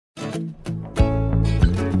Welcome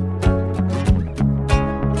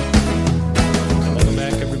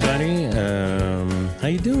back, everybody. How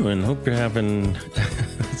you doing? Hope you're having...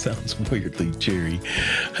 sounds weirdly cheery.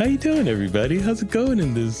 How you doing, everybody? How's it going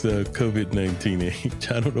in this COVID-19 age?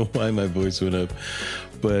 I don't know why my voice went up,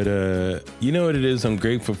 but you know what it is? I'm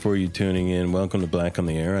grateful for you tuning in. Welcome to Black on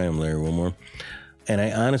the Air. I am Larry Wilmore, and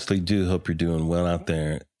I honestly do hope you're doing well out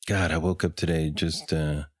there. God, I woke up today just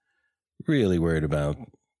really worried about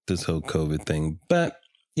this whole COVID thing, but,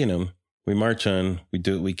 you know, we march on. We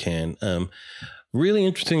do what we can. Really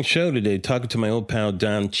interesting show today, talking to my old pal,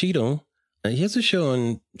 Don Cheadle. He has a show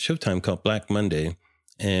on Showtime called Black Monday,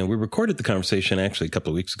 and we recorded the conversation actually a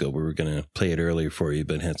couple of weeks ago. We were going to play it earlier for you,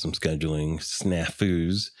 but had some scheduling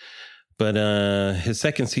snafus. But his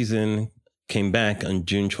second season came back on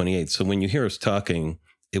June 28th. So when you hear us talking,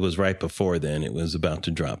 it was right before then. It was about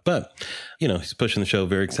to drop. But, you know, he's pushing the show,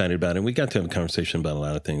 very excited about it. We got to have a conversation about a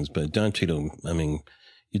lot of things. But Don Cheadle, I mean,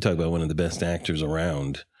 you talk about one of the best actors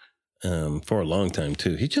around. For a long time,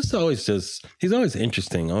 too. He's always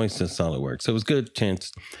interesting, always does solid work. So it was a good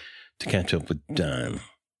chance to catch up with Don.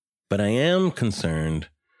 But I am concerned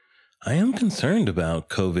about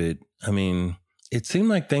COVID. I mean, it seemed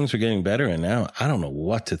like things were getting better, and now I don't know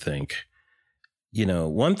what to think. You know,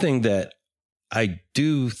 one thing that I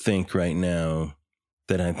do think right now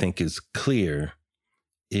that I think is clear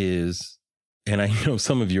is, and I know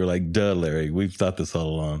some of you are like, duh, Larry, we've thought this all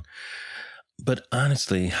along. But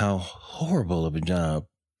honestly, how horrible of a job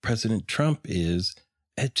President Trump is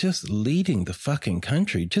at just leading the fucking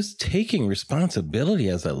country, just taking responsibility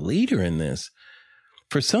as a leader in this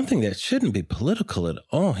for something that shouldn't be political at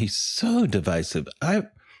all. He's so divisive. I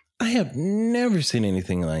have never seen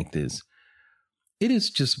anything like this. It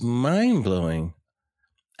is just mind-blowing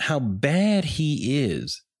how bad he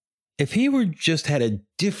is. If he were just had a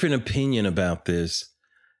different opinion about this,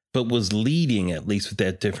 but was leading at least with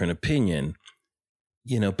that different opinion,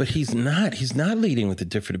 you know, but he's not leading with a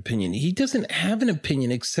different opinion. He doesn't have an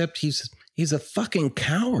opinion except he's a fucking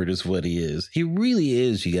coward is what he is. He really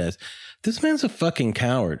is, you guys. This man's a fucking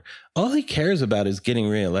coward. All he cares about is getting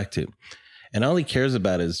reelected. And all he cares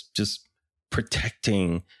about is just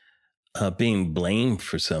protecting being blamed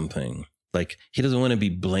for something. Like, he doesn't want to be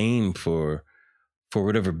blamed for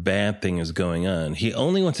whatever bad thing is going on. He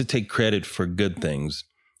only wants to take credit for good things.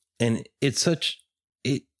 And it's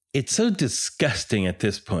so disgusting at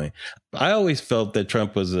this point. I always felt that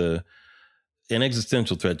Trump was an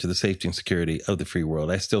existential threat to the safety and security of the free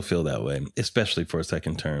world. I still feel that way, especially for a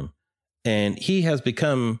second term. And he has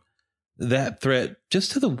become that threat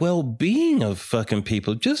just to the well-being of fucking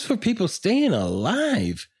people, just for people staying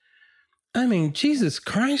alive. I mean, Jesus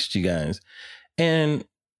Christ, you guys. And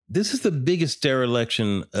this is the biggest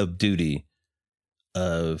dereliction of duty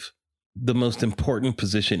of the most important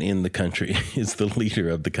position in the country is the leader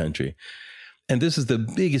of the country. And this is the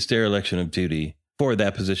biggest dereliction of duty for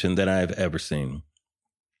that position that I've ever seen.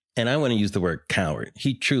 And I want to use the word coward.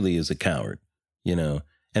 He truly is a coward, you know,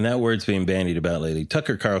 and that word's being bandied about lately.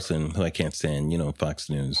 Tucker Carlson, who I can't stand, you know, Fox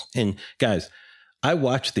News. And guys, I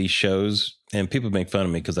watch these shows and people make fun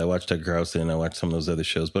of me because I watch Tucker Carlson and I watch some of those other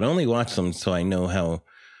shows, but I only watch them so I know how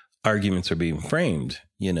arguments are being framed,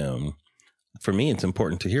 you know. For me, it's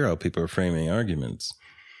important to hear how people are framing arguments.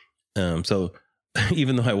 So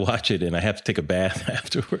even though I watch it and I have to take a bath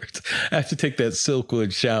afterwards, I have to take that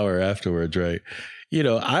Silkwood shower afterwards, right? You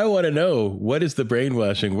know, I want to know, what is the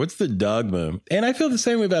brainwashing? What's the dogma? And I feel the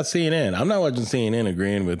same way about CNN. I'm not watching CNN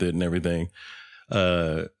agreeing with it and everything.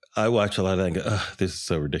 I watch a lot of that and go, oh, this is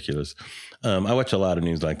so ridiculous. I watch a lot of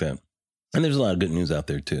news like that. And there's a lot of good news out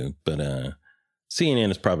there too. But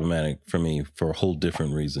CNN is problematic for me for whole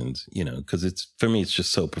different reasons, you know, because for me, it's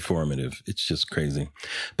just so performative. It's just crazy.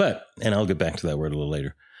 But, and I'll get back to that word a little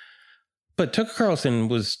later. But Tucker Carlson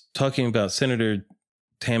was talking about Senator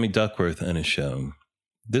Tammy Duckworth on his show.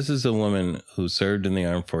 This is a woman who served in the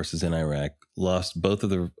armed forces in Iraq, lost both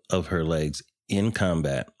of her legs in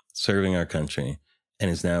combat, serving our country,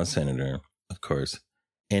 and is now a senator, of course.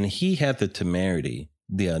 And he had the temerity,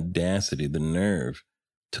 the audacity, the nerve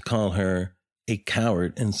to call her a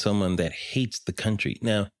coward and someone that hates the country.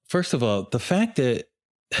 Now, first of all, the fact that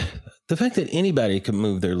anybody could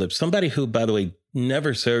move their lips, somebody who, by the way,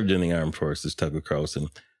 never served in the armed forces, Tucker Carlson,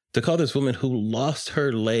 to call this woman who lost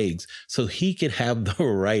her legs so he could have the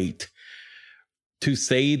right to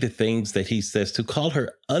say the things that he says, to call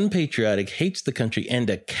her unpatriotic, hates the country, and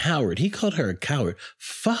a coward. He called her a coward.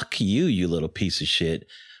 Fuck you, you little piece of shit.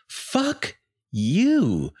 Fuck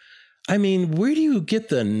you. I mean, where do you get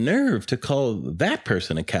the nerve to call that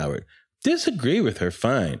person a coward? Disagree with her,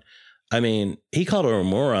 fine. I mean, he called her a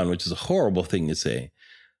moron, which is a horrible thing to say.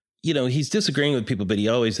 he's disagreeing with people, but he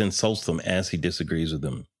always insults them as he disagrees with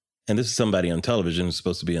them. And this is somebody on television who's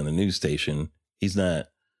supposed to be on the news station. He's not,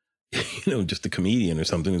 just a comedian or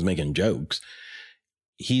something who's making jokes.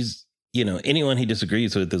 He's, anyone he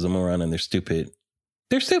disagrees with is a moron and they're stupid.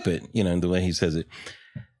 They're stupid, the way he says it.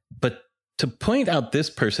 But to point out this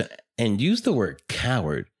person and use the word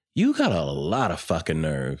coward, you got a lot of fucking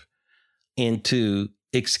nerve. And to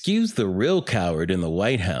excuse the real coward in the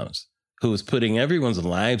White House, who is putting everyone's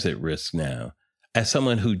lives at risk now, as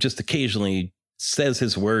someone who just occasionally says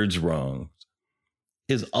his words wrong,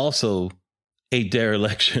 is also a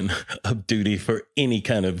dereliction of duty for any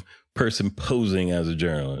kind of person posing as a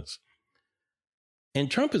journalist. And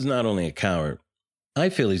Trump is not only a coward, I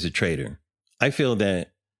feel he's a traitor. I feel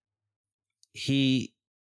that he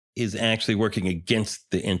is actually working against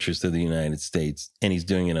the interests of the United States, and he's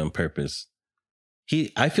doing it on purpose.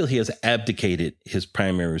 I feel he has abdicated his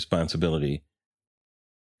primary responsibility,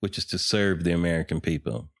 which is to serve the American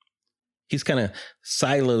people. He's kind of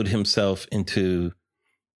siloed himself into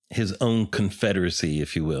his own confederacy,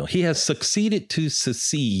 if you will. He has succeeded to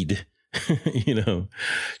secede.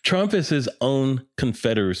 Trump is his own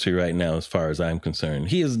confederacy right now, as far as I'm concerned.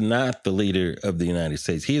 He is not the leader of the United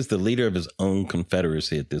States. He is the leader of his own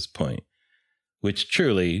confederacy at this point, which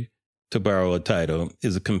truly, to borrow a title,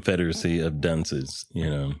 is a confederacy of dunces,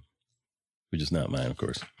 which is not mine, of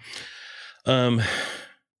course.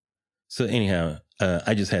 So anyhow,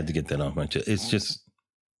 I just had to get that off my chest. It's just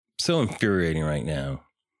so infuriating right now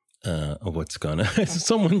of what's going on.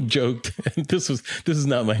 Someone joked, and this is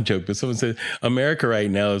not my joke, but someone said America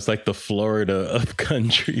right now is like the Florida of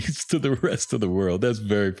countries to the rest of the world. That's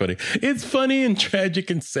very funny. It's funny and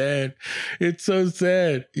tragic and sad. It's so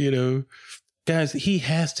sad, Guys, he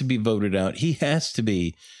has to be voted out. He has to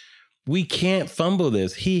be. We can't fumble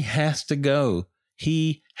this. He has to go.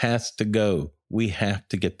 He has to go. We have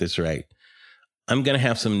to get this right. I'm going to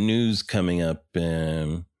have some news coming up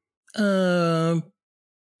pretty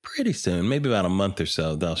soon, maybe about a month or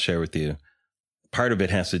so, that I'll share with you. Part of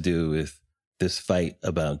it has to do with this fight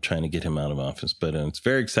about trying to get him out of office. But it's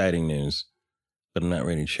very exciting news, but I'm not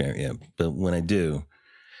ready to share it yet. But when I do,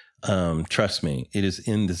 trust me, it is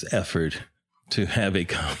in this effort to have a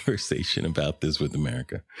conversation about this with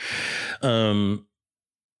America.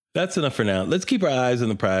 That's enough for now. Let's keep our eyes on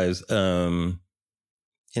the prize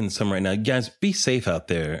in some right now. Guys, be safe out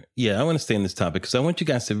there. Yeah, I want to stay on this topic because I want you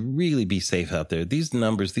guys to really be safe out there. These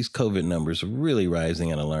numbers, these COVID numbers are really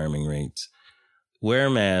rising at alarming rates. Wear a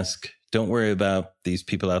mask. Don't worry about these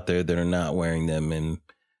people out there that are not wearing them and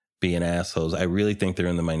being assholes. I really think they're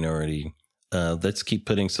in the minority. Let's keep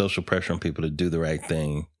putting social pressure on people to do the right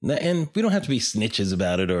thing. And we don't have to be snitches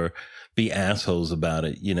about it or be assholes about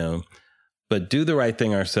it, but do the right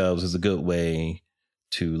thing ourselves is a good way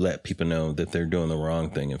to let people know that they're doing the wrong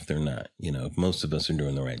thing if they're not. Most of us are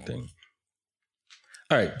doing the right thing.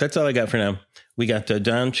 All right, that's all I got for now. We got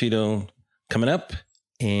Don Cheadle coming up,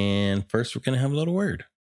 and first we're going to have a little word.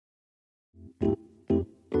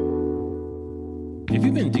 If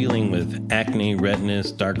you've been dealing with acne,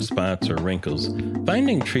 redness, dark spots, or wrinkles,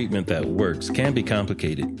 finding treatment that works can be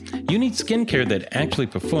complicated. You need skincare that actually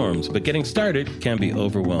performs, but getting started can be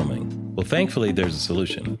overwhelming. Well, thankfully, there's a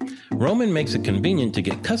solution. Roman makes it convenient to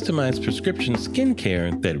get customized prescription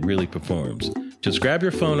skincare that really performs. Just grab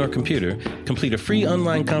your phone or computer, complete a free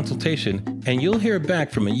online consultation, and you'll hear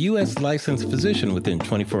back from a U.S. licensed physician within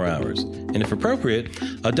 24 hours. And if appropriate,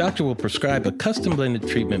 a doctor will prescribe a custom blended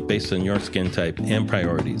treatment based on your skin type and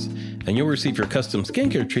priorities. And you'll receive your custom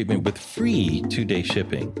skincare treatment with free 2-day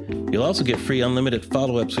shipping. You'll also get free unlimited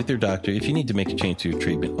follow-ups with your doctor if you need to make a change to your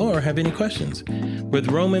treatment or have any questions. With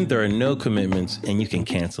Roman, there are no commitments and you can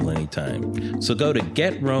cancel anytime. So go to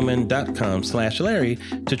getroman.com/Larry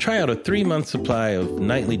to try out a 3-month supply of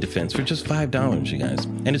nightly defense for just $5, you guys.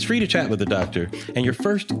 And it's free to chat with the doctor, and your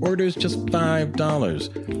first order is just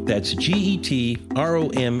 $5. That's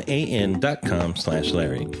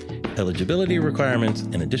GETROMAN.com/Larry. Eligibility requirements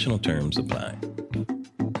and additional terms apply.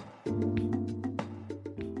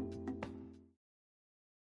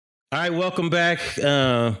 All right, welcome back.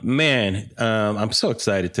 I'm so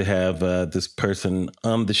excited to have this person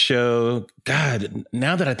on the show. God,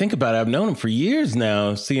 now that I think about it, I've known him for years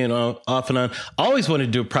now, seeing off and on. Always wanted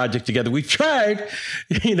to do a project together. We've tried,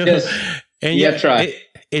 Yes. And yeah, tried.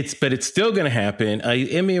 But it's still going to happen.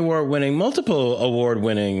 Emmy Award winning, multiple award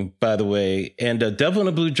winning, by the way. And Devil in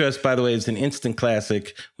a Blue Dress, by the way, is an instant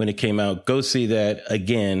classic when it came out. Go see that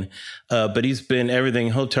again. But he's been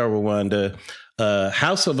everything. Hotel Rwanda.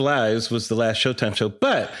 House of Lies was the last Showtime show,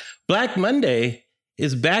 but Black Monday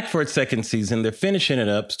is back for its second season. They're finishing it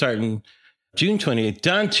up, starting June 28th.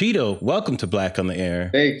 Don Cheadle, welcome to Black on the Air.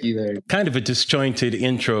 Thank you, Larry. Kind of a disjointed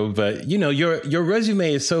intro, but your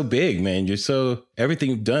resume is so big, man. Everything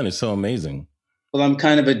you've done is so amazing. Well, I'm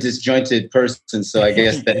kind of a disjointed person, so I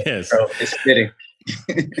guess that yes. is fitting.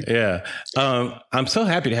 Yeah. I'm so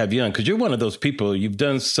happy to have you on because you're one of those people. You've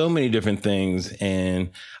done so many different things, and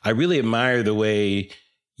I really admire the way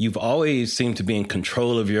you've always seemed to be in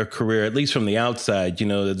control of your career, at least from the outside.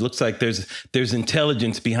 It looks like there's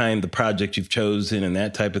intelligence behind the project you've chosen and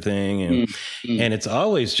that type of thing. And it's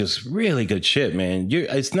always just really good shit, man.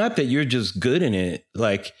 It's not that you're just good in it.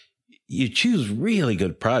 Like, you choose really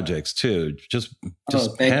good projects too. Just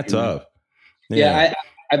hats off. Yeah,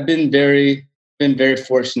 I've been very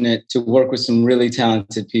fortunate to work with some really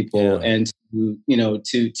talented people, and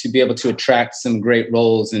to be able to attract some great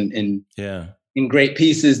roles and in great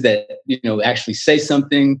pieces that actually say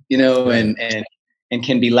something, and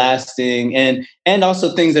can be lasting, and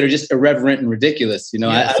also things that are just irreverent and ridiculous.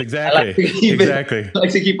 Yes, exactly. I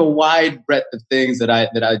like to keep a wide breadth of things that I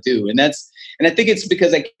do, and I think it's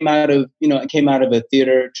because I came out of a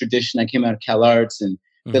theater tradition. I came out of Cal Arts and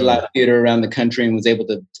did a lot of theater around the country and was able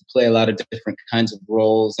to play a lot of different kinds of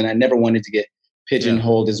roles. And I never wanted to get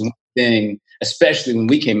pigeonholed as one thing, especially when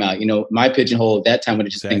we came out. My pigeonhole at that time would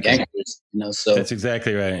have just been gangsters. So that's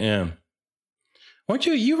exactly right. Yeah. Weren't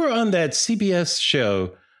you were on that CBS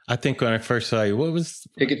show, I think, when I first saw you. What was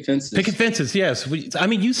Picket Fences? Picket Fences, yes.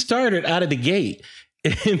 You started out of the gate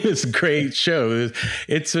in this great show.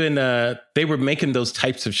 It's when they were making those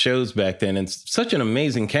types of shows back then. And such an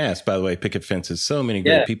amazing cast, by the way, Picket Fences. So many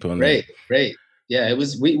great people in there. Great. Yeah, it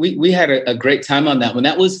was. We had a great time on that one.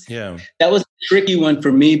 That was a tricky one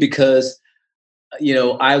for me because,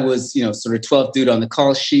 I was, sort of 12th dude on the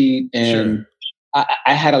call sheet, and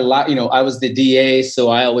I had a lot, I was the DA, so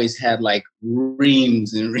I always had like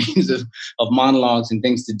reams and reams of monologues and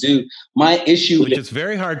things to do. My issue, which it's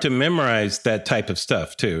very hard to memorize that type of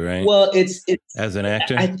stuff too, right? Well, it's as an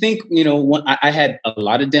actor, I think when I had a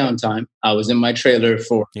lot of downtime. I was in my trailer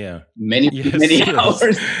for many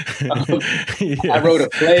hours. I wrote a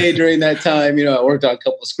play during that time. I worked on a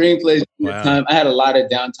couple of screenplays during that time. I had a lot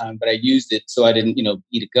of downtime, but I used it so I didn't,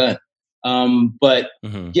 eat a gun.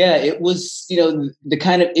 It was, the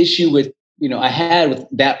kind of issue with, I had with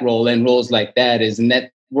that role and roles like that is, and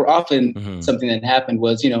that were often something that happened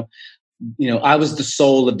was, I was the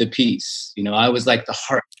soul of the piece. I was like the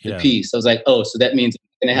heart of the piece. I was like, oh, so that means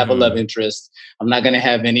I'm going to have a love interest. I'm not going to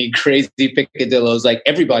have any crazy picadillos like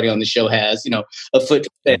everybody on the show has, a foot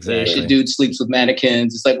fetish. A dude sleeps with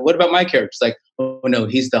mannequins. It's like, what about my character? It's like, oh no,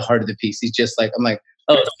 he's the heart of the piece. He's just like, I'm like,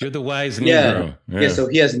 oh, you're the wise Negro. Yeah. So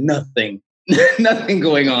he has nothing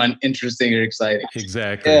going on interesting or exciting.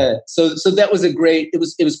 Exactly. Yeah. So that was it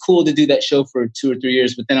was cool to do that show for 2 or 3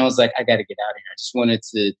 years, but then I was like, I got to get out of here. I just wanted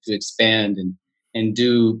to expand and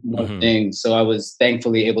do more things. So I was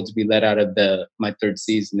thankfully able to be let out of my third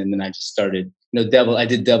season, and then I just started, I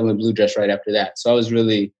did Devil in Blue Dress right after that. So I was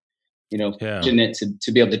really, fortunate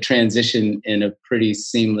to be able to transition in a pretty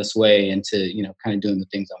seamless way into, kind of doing the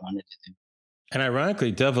things I wanted to do. And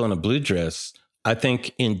ironically, Devil in a Blue Dress, I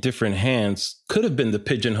think in different hands could have been the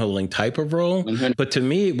pigeonholing type of role. But to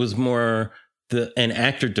me, it was more an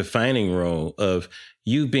actor defining role of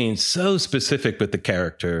you being so specific with the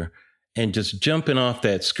character and just jumping off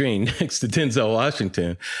that screen next to Denzel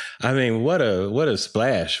Washington. I mean, what a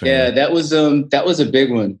splash, man. Yeah, that was a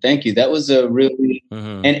big one. Thank you. That was a really,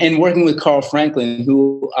 and working with Carl Franklin,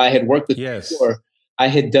 who I had worked with before, I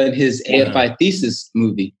had done his AFI thesis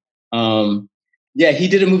movie. He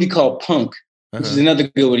did a movie called Punk, which is another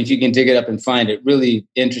good one if you can dig it up and find it. Really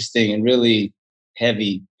interesting and really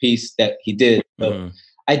heavy piece that he did. So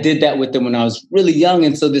I did that with him when I was really young.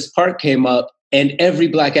 And so this part came up and every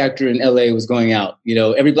Black actor in LA was going out.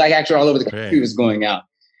 Every Black actor all over the country was going out.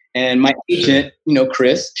 And my agent,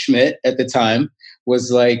 Chris Schmidt at the time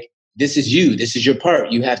was like, this is you. This is your part.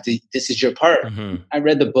 This is your part. I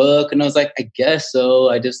read the book and I was like, I guess so.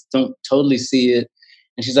 I just don't totally see it.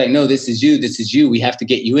 And she's like, no, this is you. This is you. We have to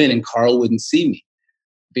get you in. And Carl wouldn't see me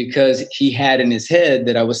because he had in his head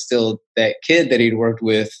that I was still that kid that he'd worked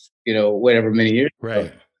with, whatever, many years ago.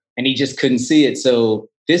 And he just couldn't see it. So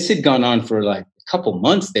this had gone on for like a couple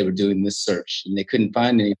months. They were doing this search and they couldn't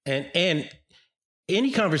find any. And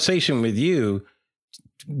any conversation with you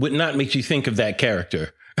would not make you think of that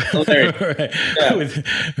character. Right. Yeah.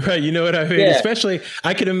 Right. You know what I mean? Yeah. Especially,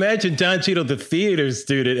 I can imagine Don Cheadle, the theater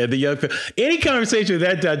student and the young film. Any conversation with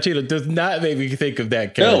that Don Cheadle does not make me think of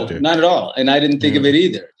that character. No, not at all. And I didn't think of it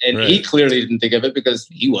either. And he clearly didn't think of it because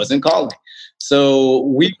he wasn't calling.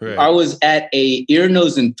 So I was at a ear,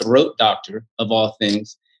 nose, and throat doctor of all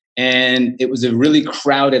things. And it was a really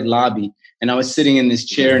crowded lobby. and I was sitting in this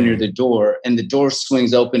chair near the door, and the door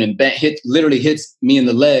swings open and literally hits me in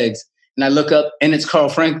the legs. And I look up, and it's Carl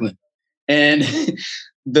Franklin. And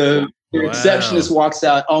the receptionist walks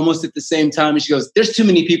out almost at the same time, and she goes, "There's too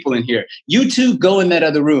many people in here. You two go in that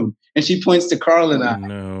other room." And she points to Carl and I.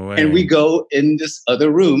 No way. And we go in this other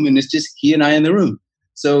room, and it's just he and I in the room.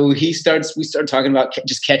 So we start talking about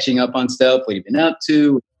just catching up on stuff. What have you been up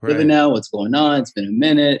to? Living now? What's going on? It's been a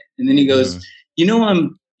minute. And then he goes,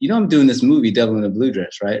 I'm doing this movie, Devil in a Blue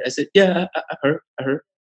Dress, right? I said, yeah, I heard.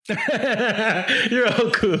 You're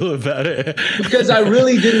all cool about it. Because I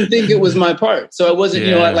really didn't think it was my part. So I wasn't,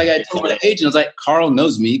 like I told my agent, I was like, Carl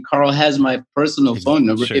knows me. Carl has my personal phone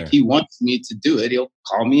number. Sure. If he wants me to do it, he'll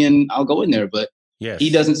call me and I'll go in there. But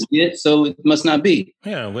he doesn't see it, so it must not be.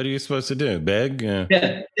 Yeah, what are you supposed to do? Beg? Yeah.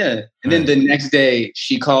 And then the next day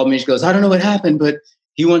she called me. She goes, I don't know what happened, but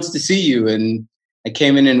he wants to see you. And I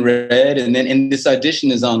came in and read, and this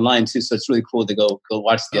audition is online too, so it's really cool to go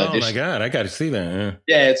watch the audition. Oh my God, I got to see that.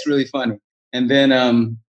 Yeah, it's really funny. And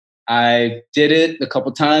then I did it a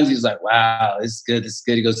couple times. He was like, "Wow, this is good. This is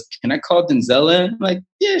good." He goes, "Can I call Denzel in?" I'm like,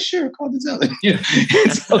 "Yeah, sure, call Denzel in."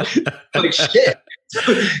 So, like shit.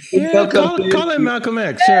 Call in Malcolm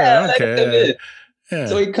X. Sure, okay. Yeah.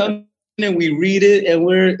 So he comes in and we read it, and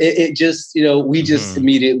it just we just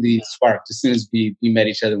immediately sparked as soon as we met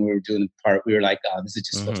each other and we were doing the part. We were like, "Oh, this is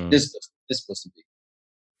just supposed to be."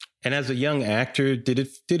 And as a young actor, did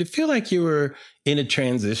it feel like you were in a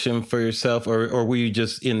transition for yourself, or were you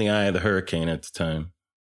just in the eye of the hurricane at the time?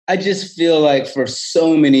 I just feel like for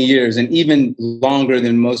so many years, and even longer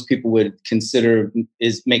than most people would consider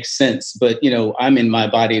makes sense. But, I'm in my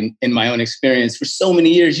body, in my own experience. For so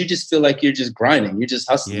many years, you just feel like you're just grinding. You're just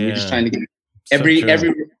hustling. Yeah. You're just trying to get every,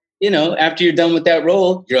 after you're done with that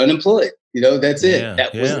role, you're unemployed. That's it. Yeah.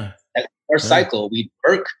 That was our cycle. We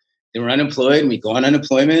work, then we're unemployed, and we go on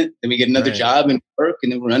unemployment, then we get another job and work,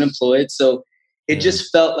 and then we're unemployed. So it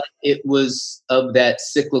just felt like it was of that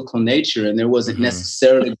cyclical nature, and there wasn't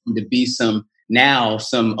necessarily going to be now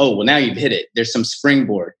you've hit it. There's some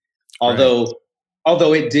springboard. Although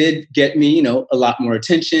it did get me, a lot more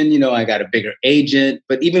attention. I got a bigger agent.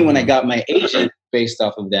 But even when I got my agent based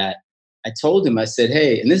off of that, I told him, I said,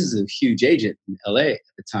 "Hey," and this is a huge agent in LA at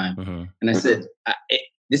the time. And I said,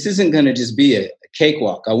 "This isn't going to just be a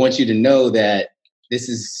cakewalk. I want you to know that this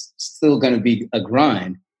is still going to be a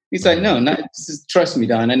grind." He's like, "No, trust me,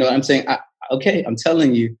 Don. I know." I'm saying, "Okay, I'm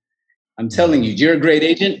telling you, you're a great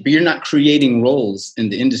agent, but you're not creating roles in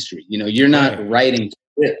the industry. You're not writing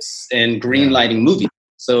scripts and greenlighting movies.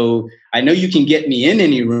 So I know you can get me in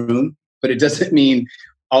any room, but it doesn't mean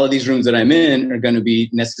all of these rooms that I'm in are going to be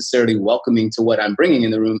necessarily welcoming to what I'm bringing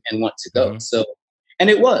in the room and want to go." So, and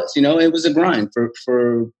it was, it was a grind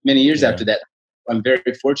for many years after that. I'm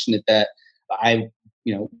very fortunate that I,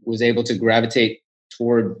 was able to gravitate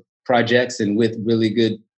toward projects and with really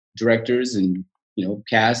good directors and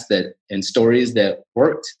cast and stories that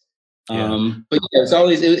worked. But it's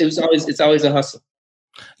always a hustle.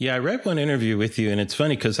 Yeah, I read one interview with you, and it's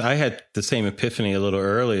funny because I had the same epiphany a little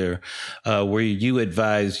earlier, where you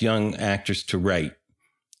advise young actors to write.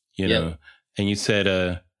 And you said,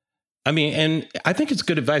 and I think it's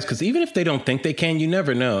good advice because even if they don't think they can, you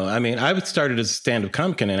never know. I mean, I started as a stand-up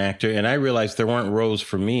comic and an actor, and I realized there weren't roles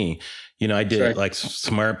for me. I did like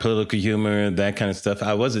smart political humor, that kind of stuff.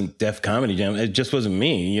 I wasn't Def Comedy Jam. It just wasn't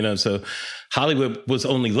me, So Hollywood was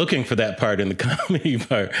only looking for that part in the comedy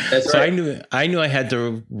part. That's right. So I knew I had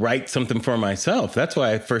to write something for myself. That's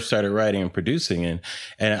why I first started writing and producing. And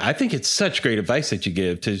I think it's such great advice that you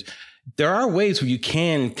give. There are ways where you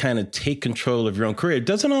can kind of take control of your own career. It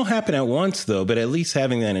doesn't all happen at once, though, but at least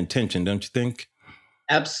having that intention, don't you think?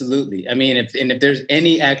 Absolutely. I mean, if there's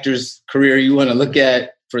any actor's career you want to look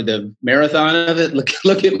at for the marathon of it,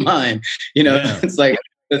 look at mine. It's like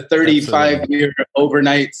the 35-year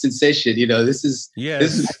overnight sensation. This is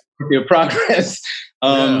your progress.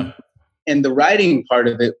 And the writing part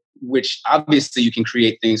of it, which obviously you can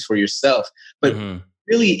create things for yourself, but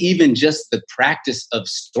really even just the practice of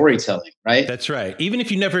storytelling, right? That's right. Even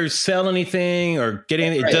if you never sell anything or get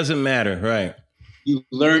anything, it doesn't matter, right? You're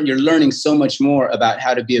learning so much more about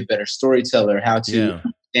how to be a better storyteller, how to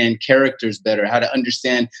understand characters better, how to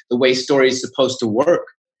understand the way story is supposed to work.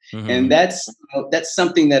 And that's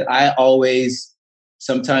something that I always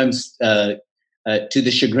sometimes to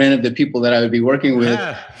the chagrin of the people that I would be working with,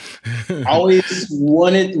 always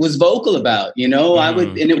was vocal about, I would,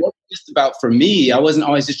 and it wasn't just about for me. I wasn't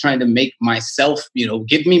always just trying to make myself,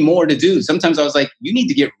 give me more to do. Sometimes I was like, you need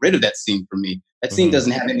to get rid of that scene for me. That scene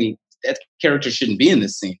doesn't have that character shouldn't be in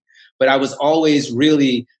this scene. But I always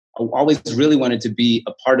really wanted to be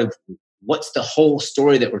a part of what's the whole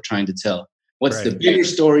story that we're trying to tell. What's the bigger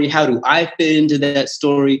story? How do I fit into that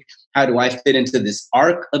story? How do I fit into this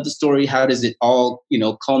arc of the story? How does it all,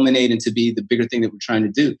 culminate into be the bigger thing that we're trying to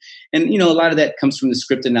do? And, a lot of that comes from the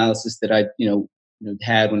script analysis that I,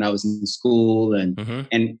 had when I was in school and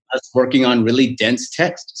us working on really dense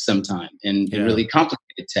text sometimes and really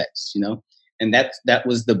complicated text, and that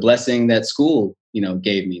was the blessing that school,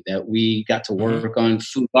 gave me, that we got to work on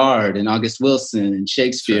Fugard and August Wilson and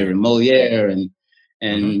Shakespeare and Moliere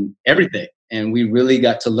and everything. And we really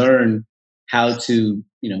got to learn how to,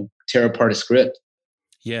 tear apart a script.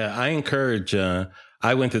 Yeah, I encourage,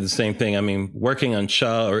 I went through the same thing. I mean, working on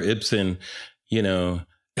Shaw or Ibsen,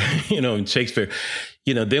 and Shakespeare,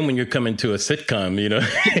 then when you're coming to a sitcom,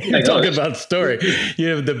 you're talking about story,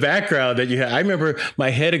 the background that you have. I remember my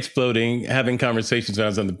head exploding having conversations when I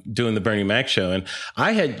was doing the Bernie Mac show. And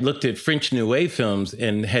I had looked at French New Wave films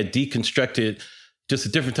and had deconstructed just a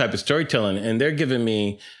different type of storytelling. And they're giving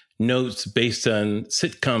me notes based on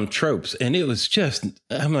sitcom tropes. And it was just,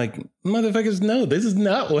 I'm like, motherfuckers, no, this is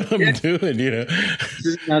not what I'm doing, This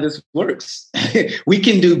is how this works. We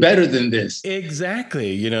can do better than this.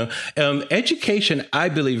 Exactly. Education, I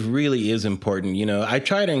believe, really is important. I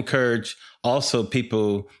try to encourage also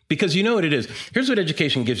people, because you know what it is. Here's what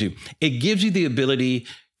education gives you. It gives you the ability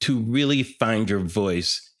to really find your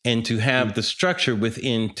voice and to have the structure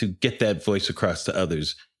within to get that voice across to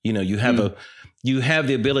others. You have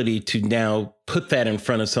the ability to now put that in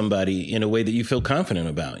front of somebody in a way that you feel confident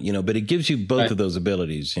about, but it gives you both of those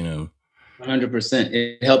abilities, 100%.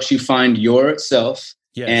 It helps you find yourself.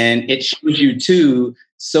 Yes. And it shows you too.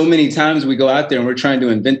 So many times we go out there and we're trying to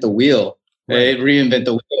invent the wheel, right? Reinvent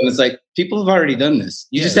the wheel. And it's like, people have already done this.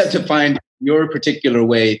 You just have to find your particular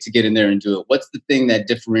way to get in there and do it. What's the thing that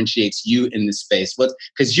differentiates you in this space?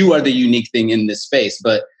 Because you are the unique thing in this space,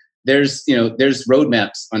 but there's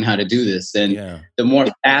roadmaps on how to do this. And the more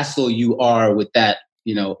facile you are with that,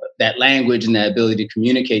 that language and that ability to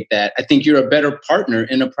communicate that, I think you're a better partner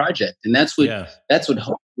in a project. And that's what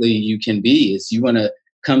hopefully you can be, is you want to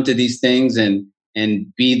come to these things and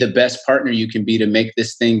be the best partner you can be to make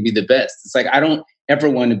this thing be the best. It's like, I don't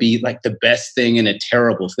ever want to be like the best thing in a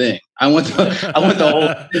terrible thing. I want the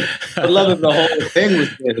whole thing. I love if the whole thing was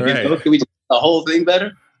good. Right. Can we do the whole thing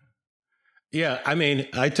better? Yeah, I mean,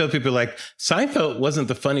 I tell people like Seinfeld wasn't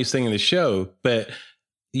the funniest thing in the show, but,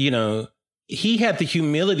 he had the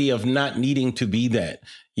humility of not needing to be that,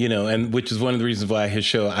 and which is one of the reasons why his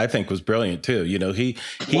show, I think, was brilliant, too. He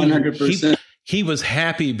 100%. He was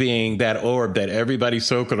happy being that orb that everybody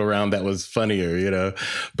circled around that was funnier,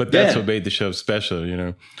 but that's what made the show special,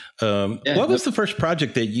 What was the first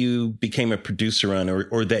project that you became a producer on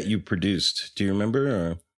or that you produced? Do you remember?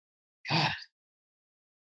 Or? God.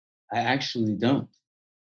 I actually don't.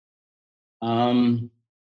 Do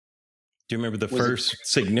you remember the first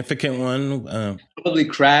significant one? Probably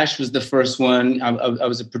Crash was the first one. I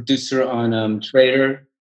was a producer on Trader,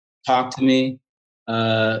 Talk to Me.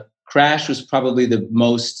 Crash was probably the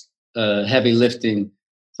most heavy lifting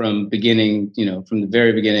from beginning, from the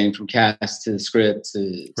very beginning, from cast to script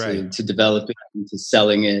to developing, to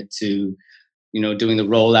selling it, to doing the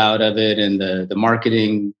rollout of it and the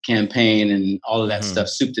marketing campaign and all of that stuff.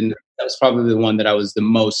 That was probably the one that I was the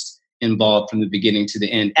most involved from the beginning to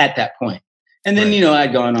the end at that point. And then,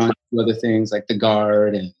 I'd gone on to other things like The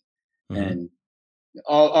Guard and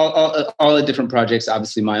all the different projects,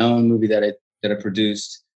 obviously my own movie that I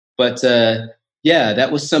produced. But that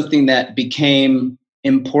was something that became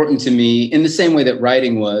important to me in the same way that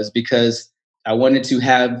writing was, because I wanted to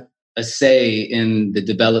have a say in the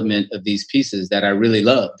development of these pieces that I really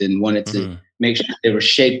loved and wanted to make sure they were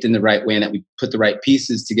shaped in the right way and that we put the right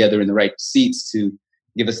pieces together in the right seats to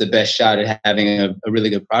give us the best shot at having a really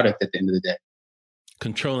good product at the end of the day.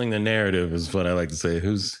 Controlling the narrative is what I like to say.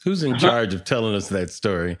 Who's in charge of telling us that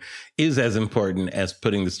story is as important as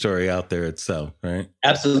putting the story out there itself, right?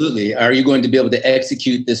 Absolutely. Are you going to be able to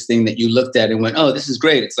execute this thing that you looked at and went, oh, this is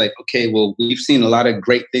great? It's like, okay, well, we've seen a lot of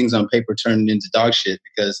great things on paper turned into dog shit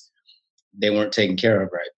because they weren't taken care of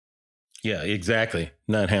right. Yeah, exactly.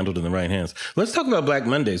 Not handled in the right hands. Let's talk about Black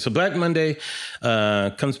Monday. So Black Monday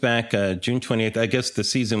comes back June 28th. I guess the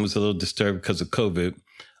season was a little disturbed because of COVID.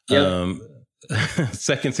 Yep.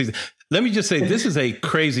 Second season. Let me just say, this is a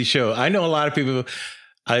crazy show. I know a lot of people,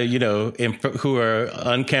 who are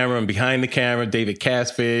on camera and behind the camera. David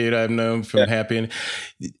Casper, I've known from Happy. And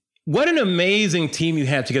what an amazing team you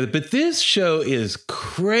have together. But this show is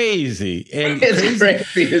crazy. And it's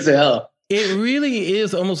crazy as hell. It really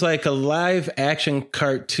is almost like a live action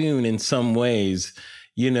cartoon in some ways.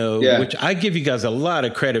 which I give you guys a lot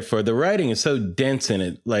of credit for. The writing is so dense in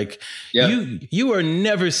it. Like you are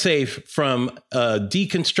never safe from a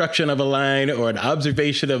deconstruction of a line or an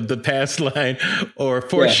observation of the past line or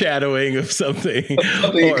foreshadowing of something.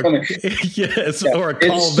 Or a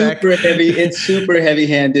callback. It's super heavy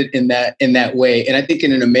handed in that way. And I think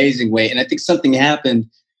in an amazing way. And I think something happened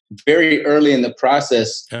very early in the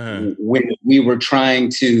process when we were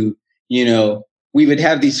trying to, we would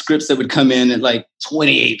have these scripts that would come in at like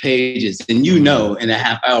 28 pages and, in a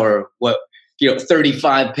half hour,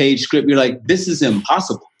 35-page script. You're like, this is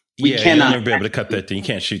impossible. We cannot. You'll never be able to cut that thing. You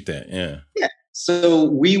can't shoot that. Yeah. So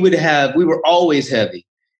we were always heavy.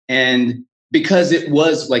 And because it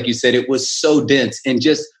was, like you said, it was so dense and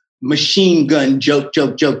just machine gun joke,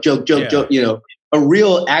 a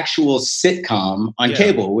real actual sitcom on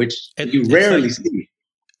cable, which you rarely see.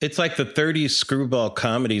 It's like the 30s screwball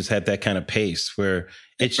comedies had that kind of pace where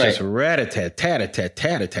it's just rat-a-tat, tat-a-tat,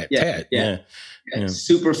 tat-a-tat-tat. Yeah.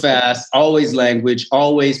 Super fast, always language,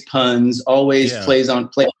 always puns, always plays on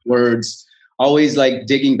words, always like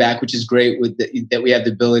digging back, which is great with that we have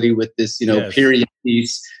the ability with this, period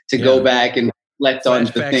piece to go back and reflect on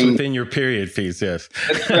the thing within your period piece. Yes,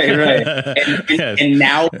 that's right. And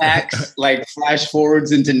now backs, like flash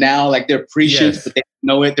forwards into now, like they're prescient, but they don't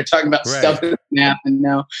know it. They're talking about stuff that's happening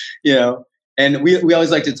now, And we always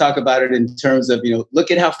like to talk about it in terms of, look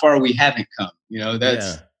at how far we haven't come.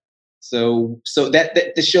 So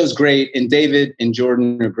that the show's great, and David and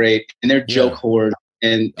Jordan are great, and they're joke horde,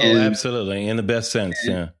 and absolutely, in the best sense,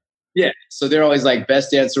 Yeah. So they're always like,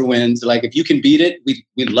 best answer wins. Like, if you can beat it,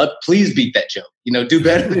 we'd love, please beat that joke. Do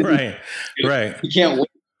better. Right. You can't win.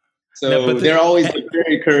 So they're always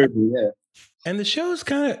very encouraging. Yeah. And the show is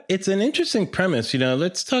it's an interesting premise.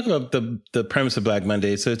 Let's talk about the premise of Black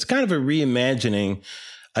Monday. So it's kind of a reimagining,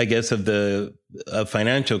 I guess, of the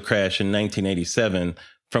financial crash in 1987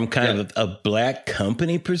 from kind of a black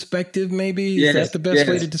company perspective, maybe? Is that the best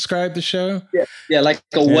way to describe the show? Yeah, like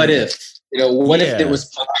a what if. What if it was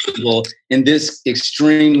possible in this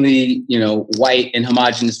extremely, white and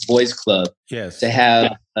homogenous boys club to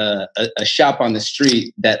have a shop on the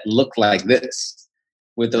street that looked like this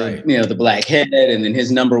with the black head, and then his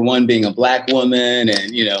number one being a black woman,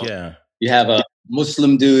 and you have a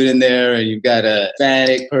Muslim dude in there, and you've got a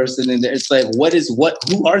Hispanic person in there. It's like,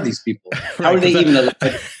 who are these people? How are they even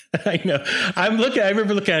alive? I know. I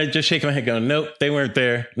remember looking at it, just shaking my head going, nope, they weren't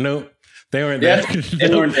there. Nope. They weren't there.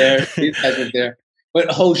 They weren't there. These guys weren't there.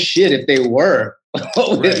 But oh shit, if they were,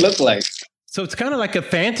 what would it look like? So it's kind of like a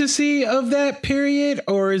fantasy of that period,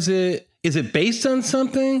 or is it based on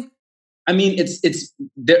something? I mean, it's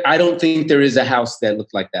there. I don't think there is a house that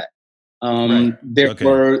looked like that.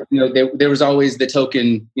 Were, there was always the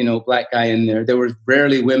token, black guy in there. There were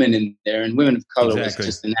rarely women in there, and women of color was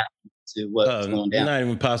just an outlet to what's going down. Not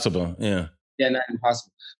even possible. Yeah. Yeah, not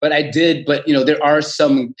impossible. But there are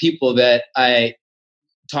some people that I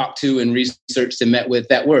talked to and researched and met with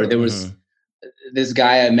that were. There was this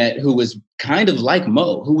guy I met who was kind of like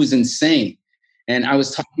Mo, who was insane. And I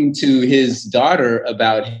was talking to his daughter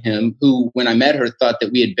about him, who, when I met her, thought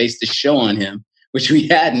that we had based the show on him, which we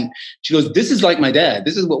hadn't. She goes, "This is like my dad.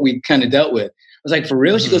 This is what we kind of dealt with." I was like, "For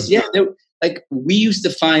real?" She goes, "Yeah." Like, we used to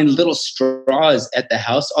find little straws at the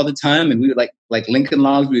house all the time, and we would like Lincoln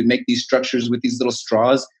Logs. We would make these structures with these little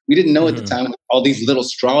straws. We didn't know at the time what all these little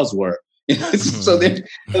straws were. So it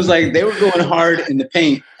was like they were going hard in the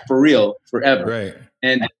paint for real forever. Right.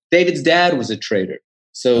 And David's dad was a trader,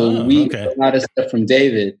 so we got a lot of stuff from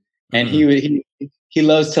David, and he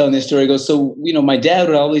loves telling this story. He goes, so my dad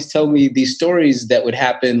would always tell me these stories that would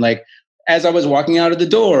happen, like as I was walking out of the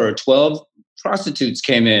door, 12 prostitutes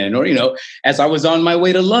came in, or, as I was on my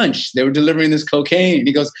way to lunch, they were delivering this cocaine.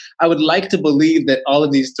 He goes, I would like to believe that all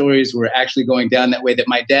of these stories were actually going down that way, that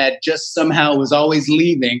my dad just somehow was always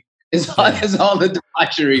leaving as all the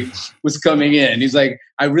debauchery was coming in. He's like,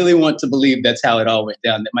 I really want to believe that's how it all went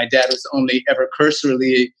down, that my dad was only ever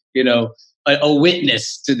cursorily, a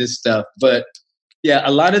witness to this stuff. But yeah,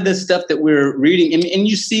 a lot of the stuff that we're reading, and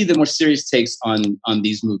you see the more serious takes on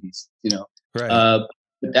these movies, Right.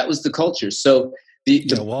 That was the culture. So the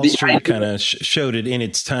Wall Street kind of showed it in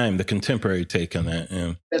its time, the contemporary take on that.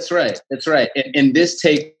 Yeah. That's right. And this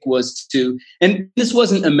take was and this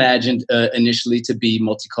wasn't imagined initially to be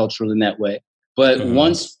multicultural in that way. But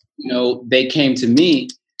once, they came to me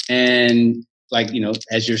and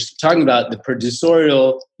as you're talking about the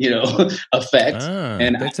producerial, effect.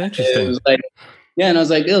 And that's interesting. It was like, and I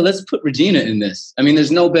was like, let's put Regina in this. I mean,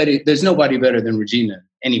 there's nobody better than Regina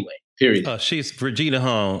anyway. Period. She's Regina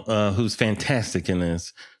Hall, who's fantastic in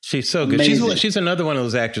this. She's so good. She's another one of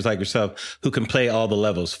those actors like yourself who can play all the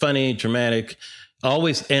levels: funny, dramatic,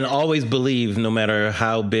 Always believe, no matter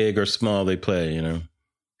how big or small they play, you know.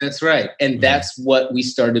 That's right. And that's what we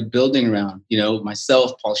started building around, you know,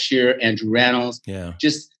 myself, Paul Scheer, Andrew Rannells,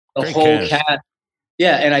 just the Great whole cast.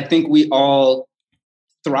 Yeah. And I think we all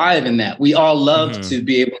thrive in that. We all love to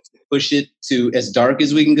be able to push it to as dark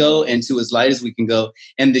as we can go and to as light as we can go.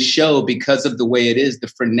 And the show, because of the way it is, the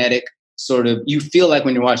frenetic sort of, you feel like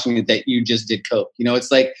when you're watching it that you just did coke. You know,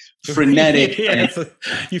 it's like frenetic.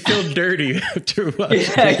 You feel dirty after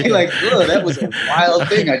watching. You're like, oh, that was a wild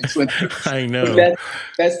thing I just went through. I know.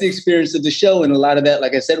 That's the experience of the show. And a lot of that,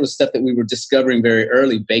 like I said, was stuff that we were discovering very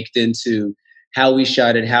early, baked into how we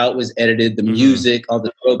shot it, how it was edited, the music, all the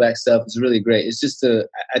throwback stuff is really great. It's just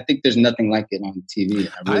I think there's nothing like it on TV.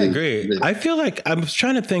 I agree. I feel like I was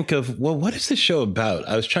trying to think of, well, what is this show about?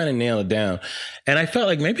 I was trying to nail it down. And I felt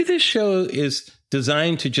like maybe this show is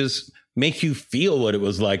designed to just make you feel what it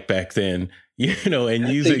was like back then, you know, and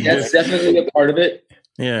using that's definitely a part of it.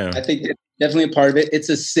 Yeah. I think it's definitely a part of it. It's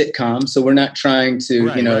a sitcom, so we're not trying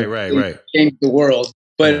to, change the world.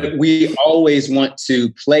 But we always want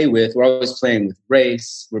to play with, we're always playing with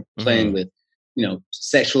race. We're playing with, you know,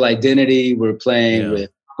 sexual identity. We're playing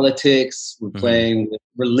with politics. We're playing with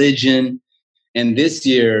religion. And this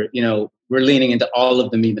year, you know, we're leaning into all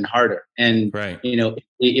of them even harder. And, you know,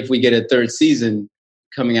 if we get a third season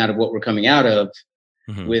coming out of what we're coming out of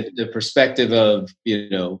with the perspective of,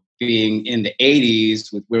 you know, being in the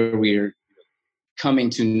 80s with where we're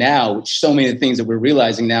coming to now, which so many of the things that we're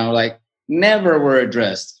realizing now, like, never were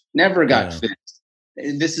addressed, never got fixed.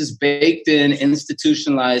 This is baked in,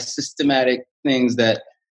 institutionalized, systematic things that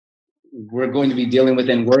we're going to be dealing with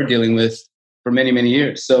and we're dealing with for many, many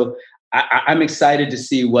years. So I'm excited to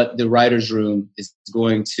see what the writer's room is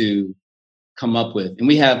going to come up with. And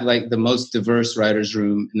we have like the most diverse writer's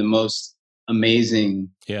room and the most amazing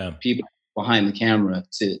people behind the camera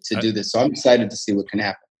to do this. So I'm excited to see what can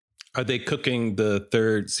happen. Are they cooking the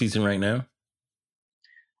third season right now?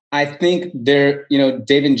 I think they're, you know,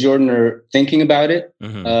 Dave and Jordan are thinking about it.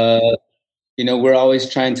 You know, we're always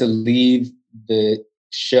trying to leave the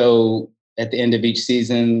show at the end of each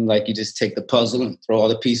season. Like you just take the puzzle and throw all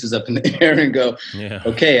the pieces up in the air and go,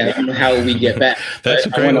 okay, I don't know how we get back. That's a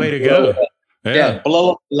great way to go.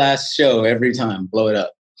 Blow up the last show every time. Blow it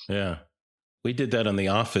up. Yeah. We did that on The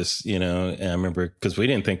Office, you know, and I remember because we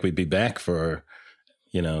didn't think we'd be back for,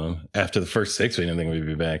 you know, after the first 6, we didn't think we'd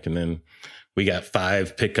be back. And then we got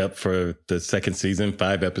 5 pickup for the second season,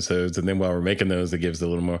 5 episodes. And then while we're making those, it gives a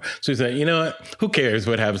little more. So we said, you know what? Who cares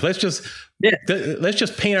what happens? Let's just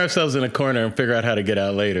paint ourselves in a corner and figure out how to get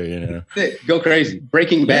out later, you know? Go crazy.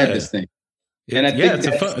 Breaking Bad, this thing. And I think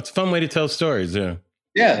it's a fun way to tell stories. Yeah.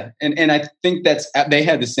 Yeah. And I think they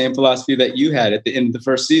had the same philosophy that you had at the end of the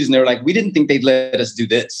first season. They were like, we didn't think they'd let us do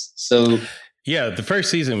this. So yeah, the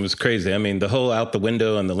first season was crazy. I mean, the whole out the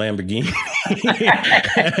window and the Lamborghini,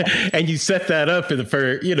 and you set that up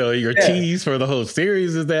for you know, your tease for the whole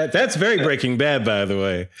series. That's very Breaking Bad, by the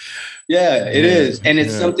way. Yeah, it is, and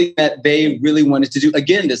it's something that they really wanted to do.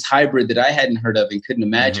 Again, this hybrid that I hadn't heard of and couldn't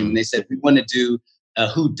imagine. When they said we want to do a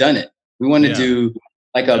whodunit, we want to do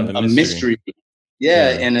like a mystery,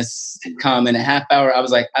 and a sitcom in a half hour. I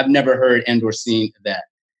was like, I've never heard and or seen that,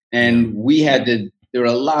 and we had to. There were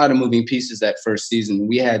a lot of moving pieces that first season.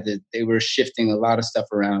 They were shifting a lot of stuff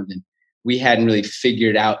around and we hadn't really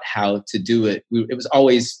figured out how to do it. It was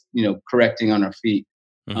always, you know, correcting on our feet.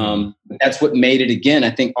 But that's what made it again. I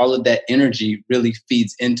think all of that energy really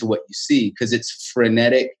feeds into what you see because it's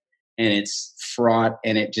frenetic and it's fraught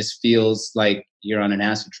and it just feels like you're on an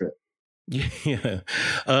acid trip. Yeah.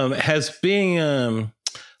 Has being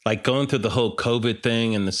like going through the whole COVID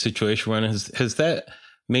thing and the situation we're in, has that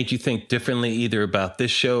made you think differently either about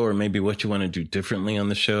this show or maybe what you want to do differently on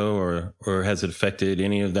the show or has it affected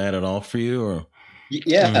any of that at all for you? Or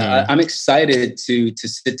I'm excited to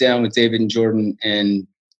sit down with David and Jordan and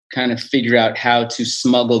kind of figure out how to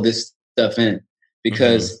smuggle this stuff in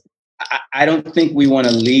because I don't think we want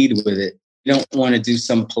to lead with it. We don't want to do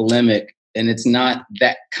some polemic and it's not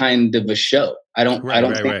that kind of a show. I don't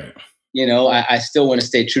think, you know, I still want to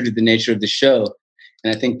stay true to the nature of the show.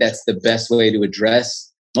 And I think that's the best way to address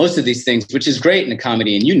most of these things, which is great in a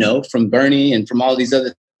comedy. And, you know, from Bernie and from all these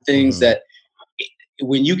other things that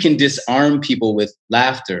when you can disarm people with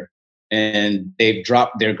laughter and they've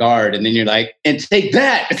dropped their guard and then you're like, and take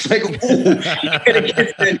that. It's like,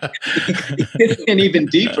 it gets in even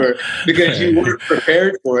deeper because you weren't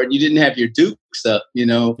prepared for it. You didn't have your dukes up, you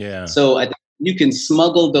know? Yeah. So I think you can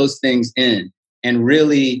smuggle those things in and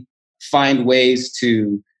really find ways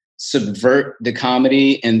to subvert the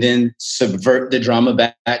comedy and then subvert the drama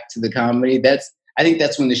back to the comedy. I think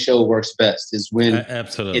that's when the show works best is when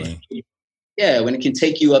absolutely when it can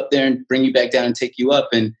take you up there and bring you back down and take you up.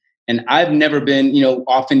 And I've never been,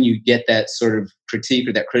 often you get that sort of critique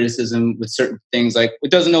or that criticism with certain things, like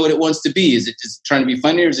it doesn't know what it wants to be. Is it just trying to be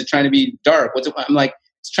funny or is it trying to be dark? I'm like,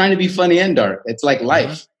 it's trying to be funny and dark. It's like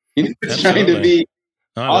life. It's trying to be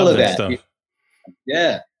all of that. Stuff.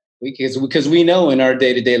 Yeah. Because we know in our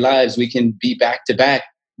day-to-day lives, we can be back to back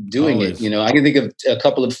doing Always. It. I can think of a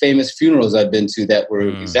couple of famous funerals I've been to that were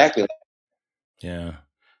exactly like that.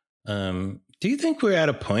 Yeah. Do you think we're at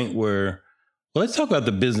a point where, well, let's talk about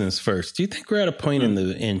the business first. Do you think we're at a point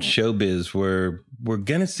in showbiz where we're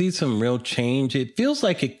going to see some real change? It feels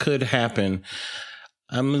like it could happen.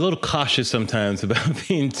 I'm a little cautious sometimes about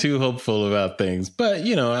being too hopeful about things, but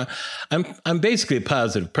I'm basically a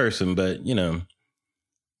positive person, but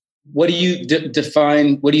What do you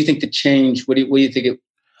define? What do you think the change? What do you think it?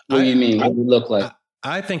 What do you mean? What would it look like?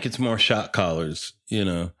 I think it's more shot callers.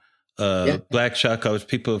 Black shot callers,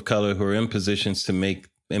 people of color who are in positions to make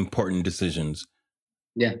important decisions.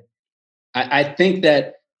 Yeah, I think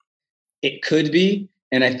that it could be,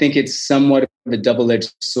 and I think it's somewhat of a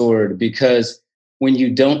double-edged sword, because when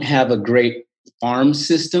you don't have a great farm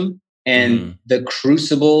system and the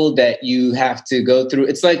crucible that you have to go through,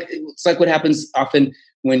 it's like what happens often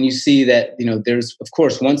when you see that, there's, of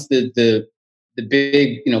course, once the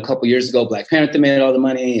big, couple years ago, Black Panther made all the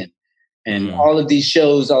money and all of these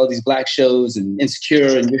shows, all of these Black shows and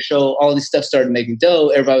Insecure and your show, all this stuff started making dough.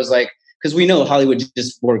 Everybody was like, because we know Hollywood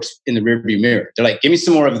just works in the rearview mirror. They're like, give me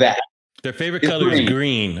some more of that. Their favorite color is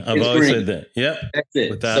green. I've always said that. Yep. That's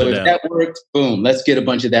it. So if that worked, boom, let's get a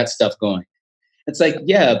bunch of that stuff going. It's like,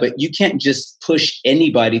 yeah, but you can't just push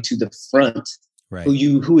anybody to the front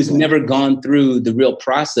who has never gone through the real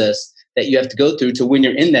process that you have to go through to, when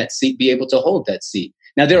you're in that seat, be able to hold that seat.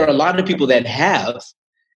 Now, there are a lot of people that have,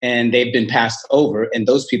 and they've been passed over, and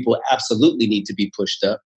those people absolutely need to be pushed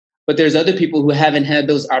up. But there's other people who haven't had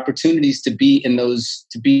those opportunities to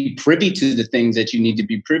be privy to the things that you need to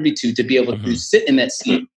be privy to be able to sit in that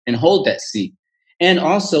seat and hold that seat. And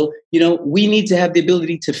also, we need to have the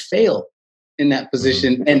ability to fail in that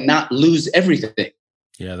position and not lose everything.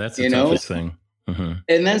 Yeah, that's the toughest thing.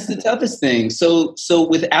 And that's the toughest thing. So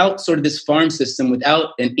without sort of this farm system,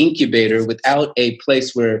 without an incubator, without a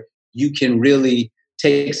place where you can really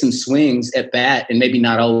take some swings at bat and maybe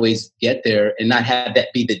not always get there and not have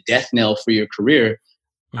that be the death knell for your career,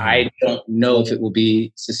 I don't know if it will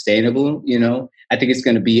be sustainable. I think it's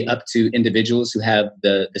going to be up to individuals who have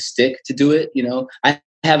the stick to do it. I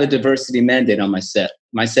have a diversity mandate on my set.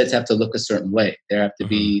 My sets have to look a certain way. There have to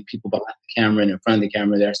be people behind the camera and in front of the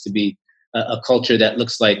camera. There has to be a culture that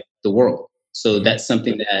looks like the world. So that's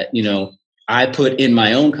something that, I put in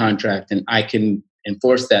my own contract, and I can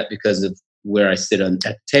enforce that because of where I sit at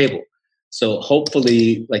the table. So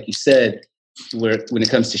hopefully, like you said, when it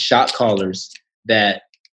comes to shot callers, that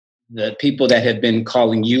the people that have been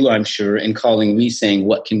calling you, I'm sure, and calling me saying,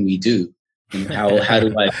 what can we do? And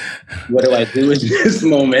what do I do in this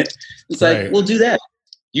moment? It's like, we'll do that.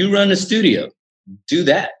 You run a studio, do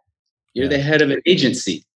that. You're the head of an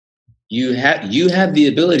agency. You have the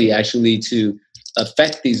ability actually to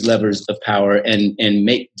affect these levers of power and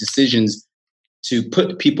make decisions to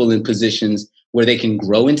put people in positions where they can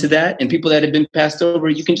grow into that. And people that have been passed over,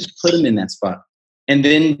 you can just put them in that spot. And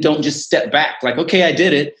then don't just step back like, okay, I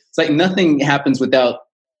did it. It's like nothing happens without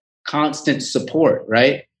constant support,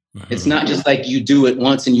 right? It's not just like you do it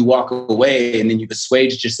once and you walk away and then you've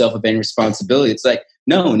assuaged yourself of any responsibility. It's like,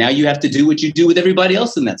 no, now you have to do what you do with everybody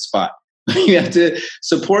else in that spot. You have to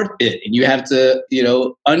support it, and you have to,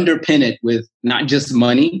 underpin it with not just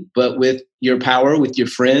money, but with your power, with your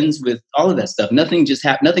friends, with all of that stuff. Nothing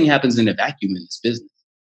happens in a vacuum in this business.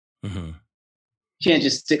 You can't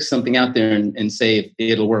just stick something out there and say if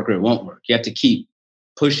it'll work or it won't work. You have to keep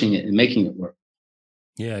pushing it and making it work.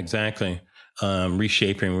 Yeah, exactly.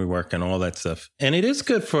 Reshaping, reworking, all that stuff. And it is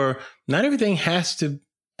good for, not everything has to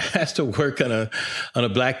work on a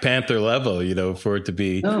Black Panther level, for it to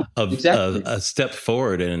be a step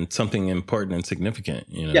forward and something important and significant.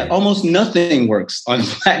 Yeah, almost nothing works on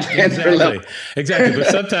Black Panther level. Exactly. But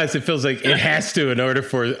sometimes it feels like it has to in order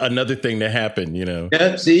for another thing to happen.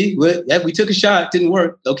 Yeah. See, we took a shot, didn't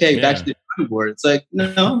work. Okay, back to the drawing board. It's like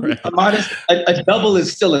no, a double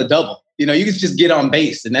is still a double. You can just get on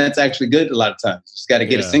base, and that's actually good a lot of times. You just got to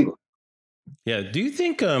get a single. Yeah. Do you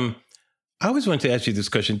think? I always wanted to ask you this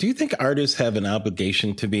question. Do you think artists have an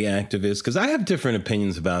obligation to be activists? Because I have different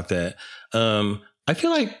opinions about that. I feel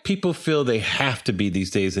like people feel they have to be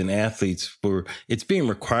these days, and athletes, for it's being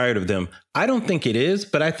required of them. I don't think it is,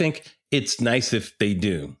 but I think it's nice if they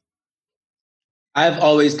do. I've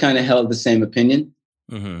always kind of held the same opinion.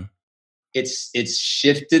 it's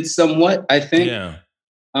shifted somewhat, I think. Yeah.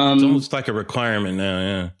 It's almost like a requirement now.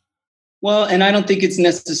 Yeah. Well, and I don't think it's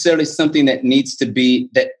necessarily something that needs to be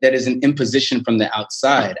that is an imposition from the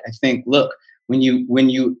outside. I think, look, when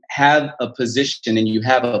you have a position and you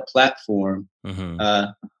have a platform,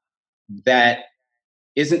 that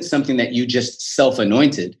isn't something that you just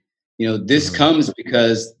self-anointed. This comes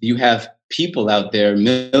because you have people out there,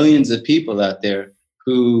 millions of people out there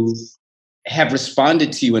who have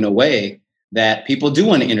responded to you in a way that people do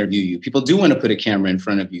want to interview you. People do want to put a camera in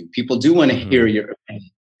front of you. People do want to hear your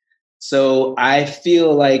opinion. So I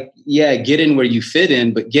feel like, get in where you fit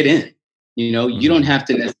in, but get in. You don't have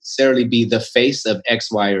to necessarily be the face of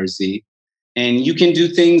X, Y, or Z. And you can do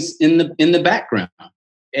things in the background.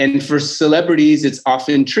 And for celebrities, it's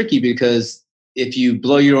often tricky because if you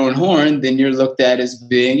blow your own horn, then you're looked at as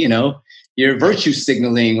being, you're virtue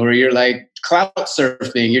signaling, or you're like clout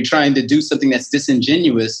surfing. You're trying to do something that's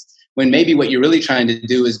disingenuous when maybe what you're really trying to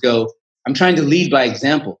do is go, I'm trying to lead by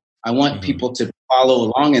example. I want people to follow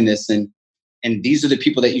along in this. And these are the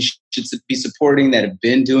people that you should be supporting that have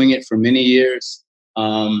been doing it for many years.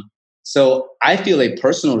 So I feel a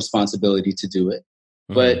personal responsibility to do it.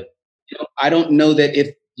 But I don't know that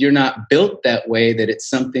if you're not built that way, that it's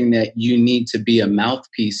something that you need to be a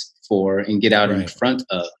mouthpiece for and get out in front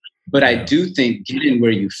of. But I do think get in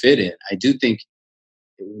where you fit in. I do think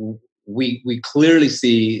we clearly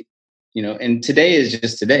see, and today is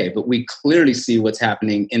just today, but we clearly see what's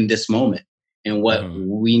happening in this moment and what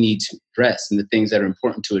we need to address and the things that are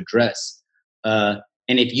important to address.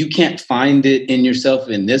 And if you can't find it in yourself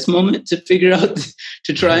in this moment to figure out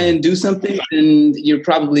to try and do something, then you're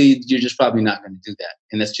just probably not going to do that.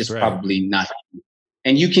 And that's just probably not.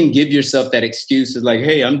 And you can give yourself that excuse of like,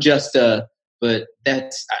 hey, I'm just but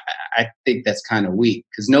I think that's kind of weak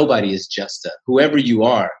because nobody is just whoever you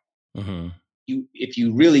are. If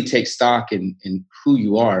you really take stock in who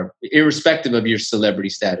you are, irrespective of your celebrity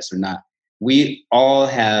status or not, we all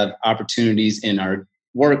have opportunities in our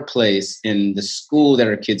workplace, in the school that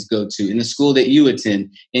our kids go to, in the school that you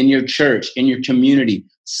attend, in your church, in your community,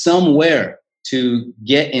 somewhere to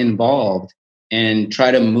get involved and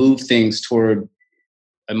try to move things toward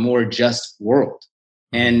a more just world.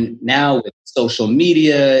 And now with social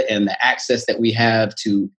media and the access that we have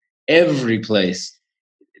to every place,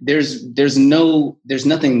 there's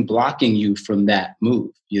nothing blocking you from that move,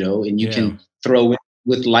 and you can throw in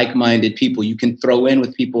with like-minded people. You can throw in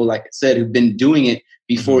with people, like I said, who've been doing it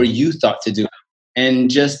before you thought to do it. And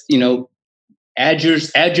just, add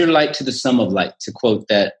your light to the sum of light, to quote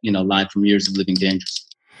that, line from Years of Living Dangerously.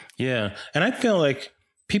 Yeah. And I feel like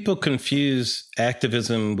people confuse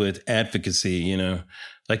activism with advocacy,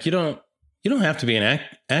 like you don't have to be an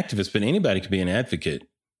activist, but anybody can be an advocate,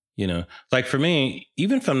 like for me,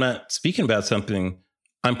 even if I'm not speaking about something,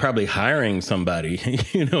 I'm probably hiring somebody,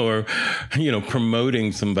 or,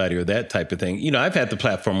 promoting somebody or that type of thing. I've had the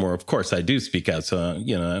platform where, of course, I do speak out. So,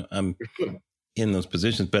 I'm in those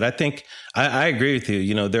positions. But I think I agree with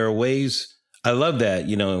you. There are ways. I love that.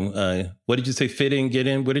 What did you say? Fit in, get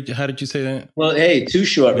in. How did you say that? Well, hey, too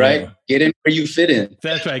short, right? Get in where you fit in.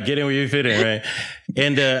 That's right. Get in where you fit in. Right.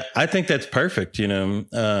 And I think that's perfect.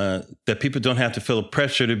 That people don't have to feel a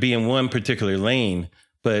pressure to be in one particular lane.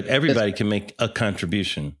 But everybody can make a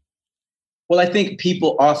contribution. Well, I think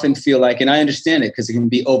people often feel like, and I understand it because it can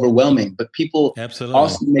be overwhelming, but people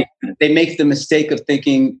also make the mistake of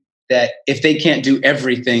thinking that if they can't do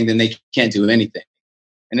everything, then they can't do anything.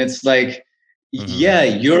 And it's like,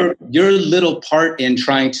 your little part in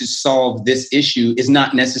trying to solve this issue is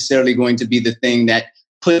not necessarily going to be the thing that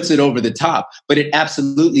puts it over the top, but it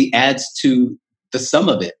absolutely adds to the sum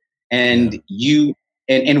of it. And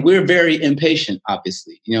And we're very impatient,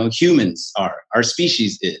 obviously. Humans are, our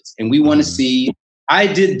species is. And we want to see, I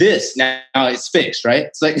did this, now it's fixed, right?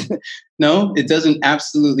 It's like, no, it doesn't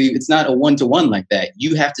it's not a one-to-one like that.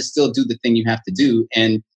 You have to still do the thing you have to do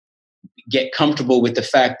and get comfortable with the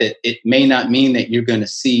fact that it may not mean that you're going to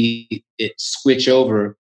see it switch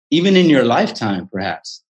over, even in your lifetime,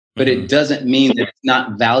 perhaps. But it doesn't mean that it's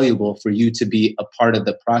not valuable for you to be a part of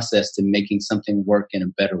the process to making something work in a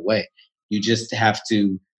better way. You just have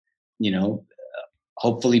to,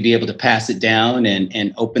 hopefully be able to pass it down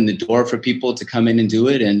and open the door for people to come in and do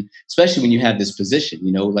it. And especially when you have this position,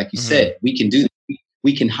 like you said, we can do that.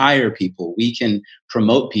 We can hire people. We can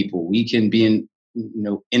promote people. We can be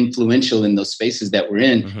influential in those spaces that we're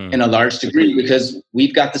in a large degree because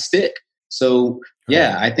we've got the stick. So,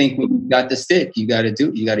 I think when you've got the stick, you got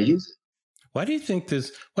to use it. Why do you think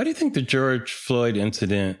the George Floyd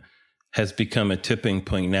incident has become a tipping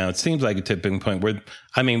point now? It seems like a tipping point where,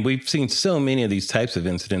 we've seen so many of these types of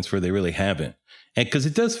incidents where they really haven't. And because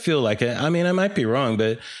it does feel like it. I mean, I might be wrong,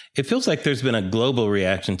 but it feels like there's been a global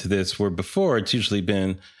reaction to this, where before it's usually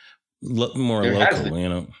been more local, you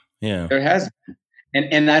know? Yeah. There has been.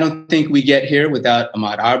 And I don't think we get here without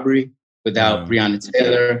Ahmaud Arbery, without Breonna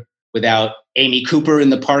Taylor, without Amy Cooper in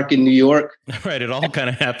the park in New York. Right. It all kind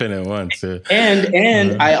of happened at once.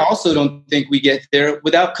 And I also don't think we get there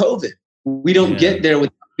without COVID. We don't get there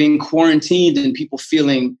without being quarantined and people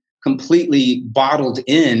feeling completely bottled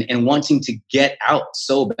in and wanting to get out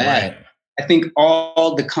so bad. Right. I think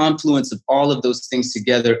all the confluence of all of those things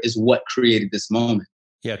together is what created this moment.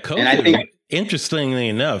 Yeah. COVID, and I think, interestingly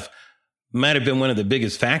enough, might have been one of the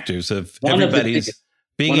biggest factors of everybody's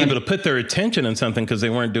being able to put their attention on something because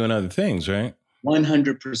they weren't doing other things, right?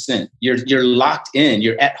 100%. You're locked in.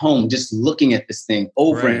 You're at home just looking at this thing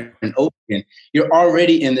over and over again. You're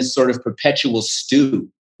already in this sort of perpetual stew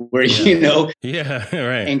where, anxiety,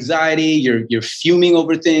 you're fuming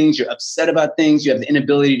over things, you're upset about things, you have the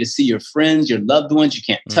inability to see your friends, your loved ones, you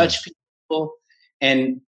can't touch people.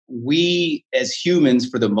 And we as humans,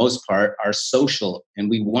 for the most part, are social and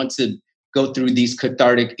we want to go through these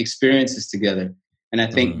cathartic experiences together. And I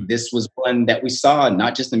think this was one that we saw,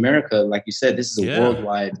 not just in America. Like you said, this is a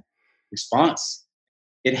worldwide response.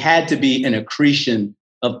 It had to be an accretion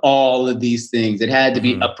of all of these things. It had to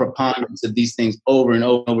be a preponderance of these things over and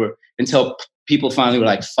over until people finally were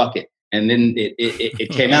like, fuck it. And then it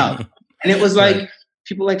came out. And it was like,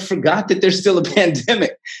 people like forgot that there's still a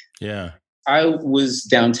pandemic. Yeah. I was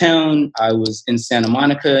downtown. I was in Santa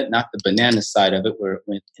Monica, not the banana side of it where it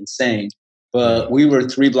went insane. But we were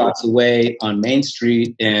 3 blocks away on Main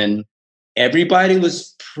Street and everybody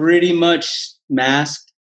was pretty much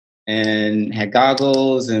masked and had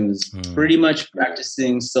goggles and was pretty much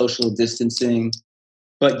practicing social distancing.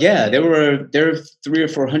 But yeah, there were 300 or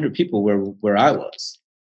 400 people where I was.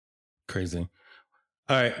 Crazy.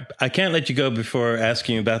 All right. I can't let you go before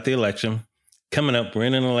asking you about the election. Coming up, we're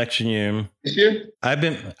in an election year. This year? I've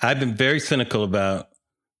been very cynical about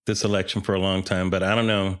this election for a long time, but I don't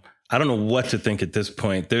know what to think at this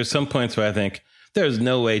point. There's some points where I think there's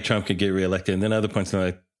no way Trump could get reelected. And then other points I'm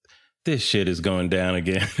like, this shit is going down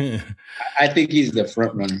again. I think he's the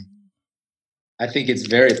front runner. I think it's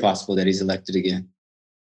very possible that he's elected again.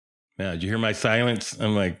 Yeah, did you hear my silence?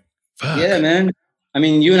 I'm like, fuck. Yeah, man. I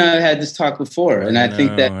mean, you and I had this talk before, and I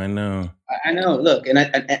think that I know. Look, and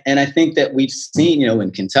I think that we've seen,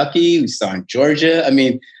 in Kentucky, we saw in Georgia. I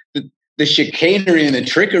mean, the chicanery and the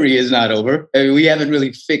trickery is not over. I mean, we haven't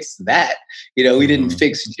really fixed that. We didn't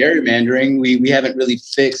fix gerrymandering. We haven't really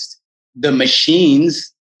fixed the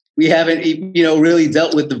machines. We haven't, really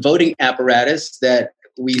dealt with the voting apparatus that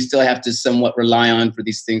we still have to somewhat rely on for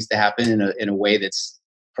these things to happen in a way that's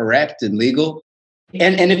correct and legal.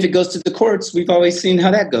 And if it goes to the courts, we've always seen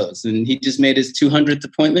how that goes. And he just made his 200th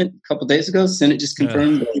appointment a couple of days ago. Senate just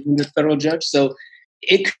confirmed the federal judge. So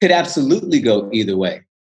it could absolutely go either way.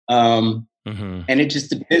 And it just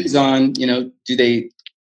depends on, do they,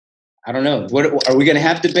 I don't know. What are we going to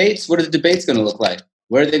have debates? What are the debates going to look like?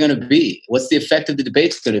 Where are they going to be? What's the effect of the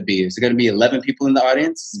debates going to be? Is it going to be 11 people in the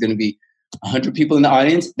audience? Is it going to be 100 people in the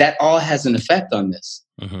audience? That all has an effect on this.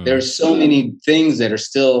 There are so many things that are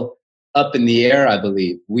still up in the air, I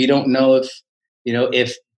believe. We don't know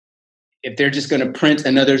if they're just going to print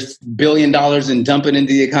another $1 billion and dump it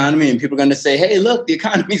into the economy and people are going to say, hey, look, the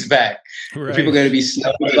economy's back. Right. People are going to be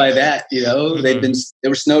snowed by that. They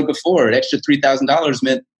were snowed before. An extra $3,000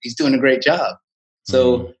 meant he's doing a great job.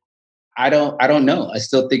 So I don't know. I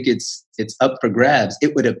still think it's up for grabs.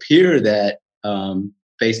 It would appear that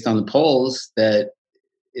based on the polls that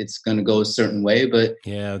it's going to go a certain way, but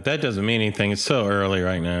yeah, that doesn't mean anything. It's so early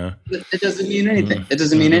right now. It doesn't mean anything. It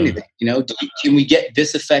doesn't mean anything. Can we get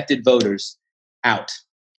disaffected voters out?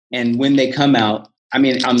 And when they come out, I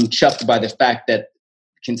mean, I'm chuffed by the fact that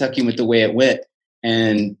Kentucky went the way it went,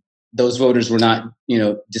 and those voters were not,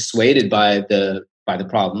 dissuaded by the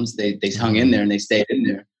problems. They hung in there and they stayed in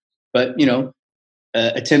there. But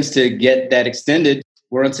attempts to get that extended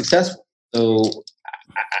were unsuccessful. So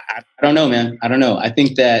I don't know, man. I don't know. I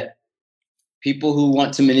think that people who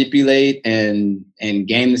want to manipulate and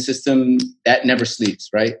game the system, that never sleeps,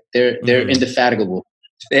 right? They're indefatigable.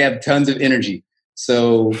 They have tons of energy.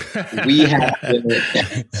 So we have to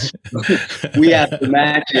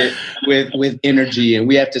match it with energy, and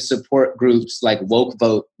we have to support groups like Woke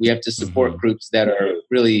Vote. We have to support groups that are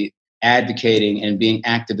really advocating and being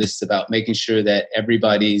activists about making sure that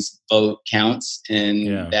everybody's vote counts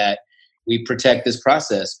and that we protect this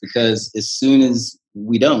process, because as soon as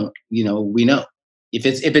we don't, we know if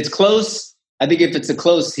it's close. I think if it's a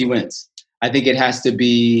close, he wins. I think it has to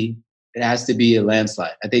be a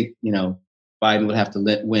landslide. I think, Biden would have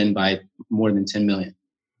to win by more than 10 million.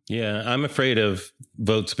 Yeah, I'm afraid of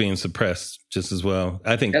votes being suppressed just as well.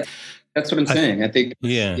 I think that's what I'm saying. I think,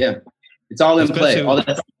 it's all in play. All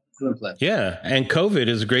that's in play. Yeah, and COVID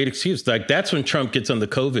is a great excuse. Like, that's when Trump gets on the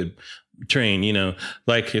COVID train, you know,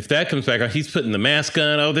 like if that comes back, he's putting the mask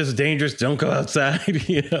on. Oh, this is dangerous. Don't go outside.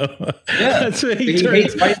 You know, that's when he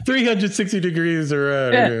turns 360 degrees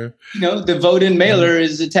around. Yeah. You know, the vote-in mailer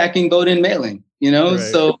is attacking vote-in mailing. You know,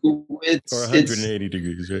 so it's 180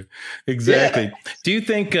 degrees. Right? Exactly. Yeah. Do you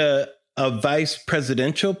think a vice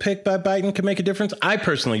presidential pick by Biden can make a difference? I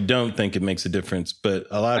personally don't think it makes a difference, but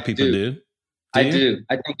a lot of people do. I do.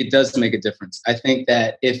 I think it does make a difference. I think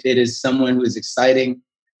that if it is someone who is exciting,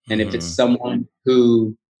 and if it's someone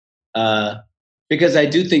who, because I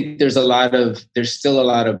do think there's still a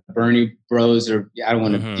lot of Bernie bros, or I don't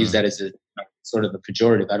want to use that as a sort of a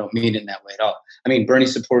pejorative. I don't mean it in that way at all. I mean, Bernie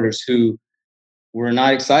supporters who were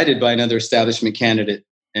not excited by another establishment candidate.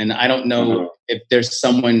 And I don't know if there's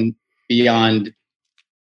someone beyond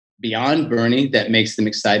Bernie that makes them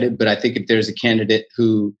excited. But I think if there's a candidate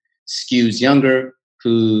who skews younger,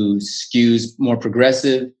 who skews more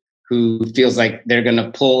progressive, who feels like they're going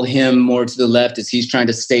to pull him more to the left as he's trying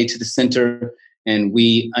to stay to the center. And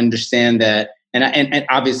we understand that. And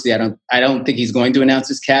obviously, I don't think he's going to announce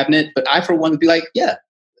his cabinet. But I, for one, would be like,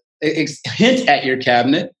 hint at your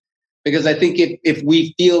cabinet. Because I think if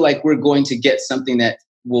we feel like we're going to get something that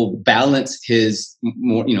will balance his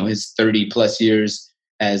 30 plus years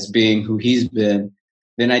as being who he's been,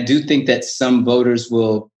 then I do think that some voters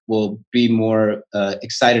will be more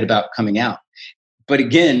excited about coming out. But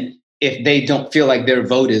again, if they don't feel like their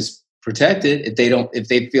vote is protected, if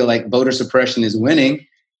they feel like voter suppression is winning,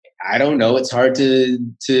 I don't know. It's hard to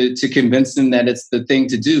convince them that it's the thing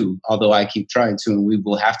to do. Although I keep trying to, and we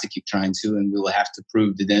will have to keep trying to, and we will have to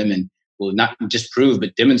prove to them, and we'll not just prove,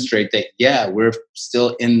 but demonstrate that we're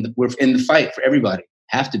still in the fight for everybody.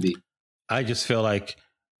 Have to be. I just feel like,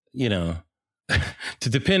 you know, to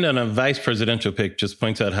depend on a vice presidential pick just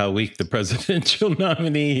points out how weak the presidential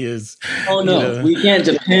nominee is. Oh, no, we can't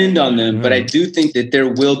depend on them. But I do think that there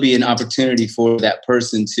will be an opportunity for that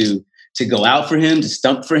person to go out for him, to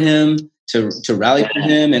stump for him, to rally for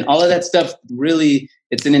him. And all of that stuff, really,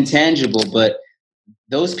 it's an intangible. But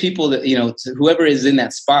those people that, you know, whoever is in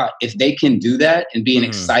that spot, if they can do that and be an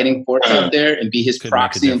exciting force out there and be his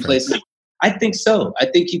proxy in places, I think so. I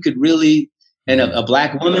think you could really, and a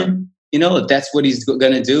black woman, you know, if that's what he's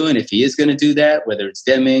going to do, and if he is going to do that, whether it's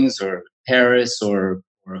Demings or Harris or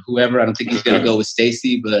whoever, I don't think he's going to go with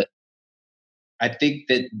Stacey, but I think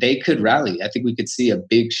that they could rally. I think we could see a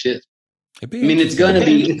big shift. I mean, it's going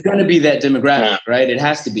to be that demographic, right? It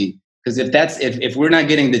has to be, because if we're not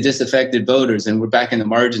getting the disaffected voters and we're back in the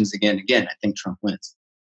margins again, I think Trump wins.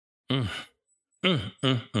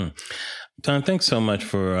 Don, thanks so much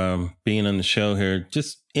for being on the show here.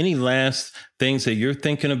 Just any last things that you're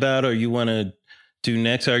thinking about or you want to do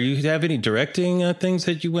next? Are you have any directing things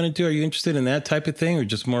that you want to do? Are you interested in that type of thing, or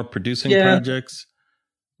just more producing projects?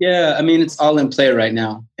 Yeah, I mean, it's all in play right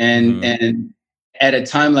now. And at a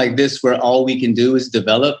time like this where all we can do is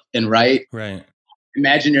develop and write,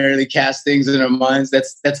 imaginarily cast things in our minds,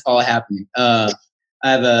 that's all happening. I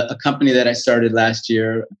have a company that I started last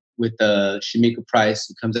year with Shamika Price,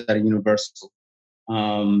 who comes out of Universal.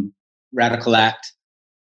 Radical Act,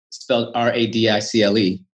 spelled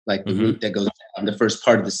Radicle, like the root that goes down, the first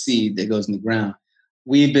part of the seed that goes in the ground.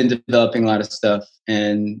 We've been developing a lot of stuff,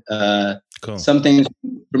 and some things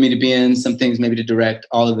for me to be in, some things maybe to direct,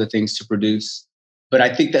 all of the things to produce. But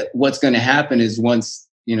I think that what's going to happen is once,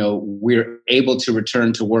 you know, we're able to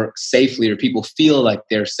return to work safely, or people feel like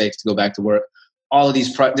they're safe to go back to work, all of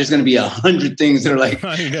these, there's going to be 100 things that are like,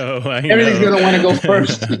 I know. Everything's going to want to go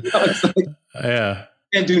first. You know, it's like, you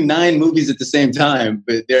can't do 9 movies at the same time,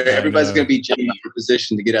 but everybody's going to be jumping for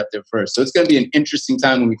position to get up there first. So it's going to be an interesting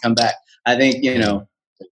time when we come back. I think, you know,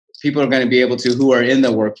 people are going to be able to, who are in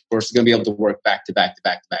the workforce, are going to be able to work back to back to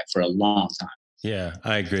back to back for a long time. Yeah,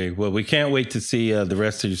 I agree. Well, we can't wait to see the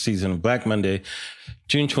rest of your season of Black Monday,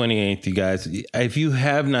 June 28th, you guys. If you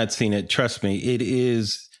have not seen it, trust me,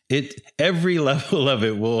 every level of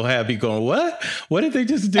it will have you going, what? What did they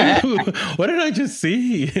just do? What did I just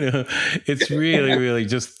see? You know, it's really, really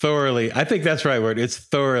just thoroughly, I think that's the right word. It's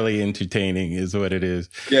thoroughly entertaining is what it is.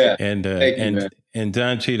 Yeah. And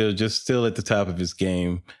Don Cheadle just still at the top of his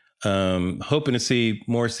game. Hoping to see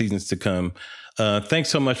more seasons to come. Thanks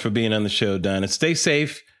so much for being on the show, Don. And stay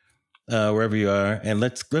safe wherever you are. And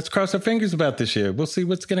let's cross our fingers about this year. We'll see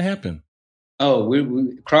what's going to happen. Oh,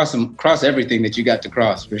 we cross everything that you got to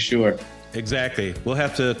cross, for sure. Exactly. We'll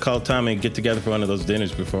have to call Tommy and get together for one of those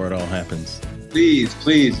dinners before it all happens. Please.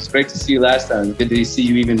 It's great to see you last time. Good to see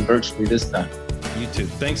you even virtually this time. You too.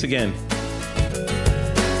 Thanks again.